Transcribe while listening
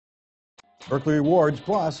Buerkle Rewards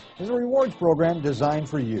Plus is a rewards program designed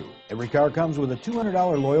for you. Every car comes with a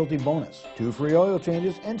 $200 loyalty bonus, 2 free oil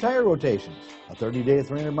changes and tire rotations, a 30-day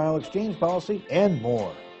 300-mile exchange policy, and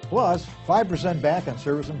more. Plus, 5% back on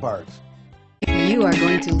service and parts. You are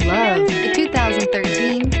going to love the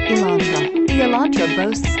 2013 Elantra. The Elantra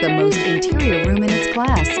boasts the most interior room in its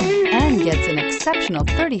class and gets an exceptional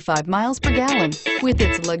 35 miles per gallon. With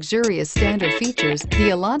its luxurious standard features, the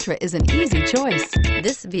Elantra is an easy choice.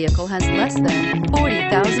 This vehicle has less than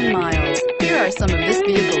 40,000 miles. Here are some of this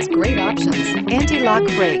vehicle's great options: anti-lock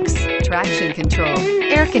brakes, traction control,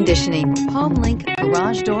 air conditioning, home link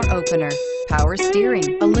garage door opener, power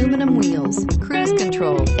steering, aluminum wheels, cruise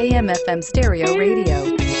control, AM/FM stereo radio,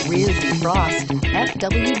 rear defrost,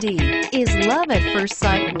 FWD. Is love at first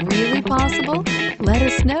sight really possible? Let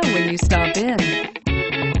us know when you stop in.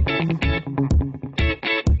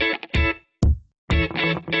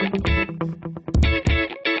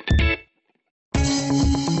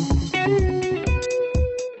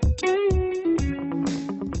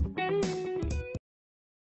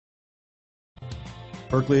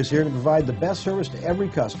 Buerkle is here to provide the best service to every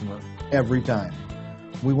customer, every time.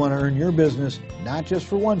 We want to earn your business, not just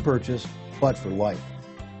for one purchase, but for life.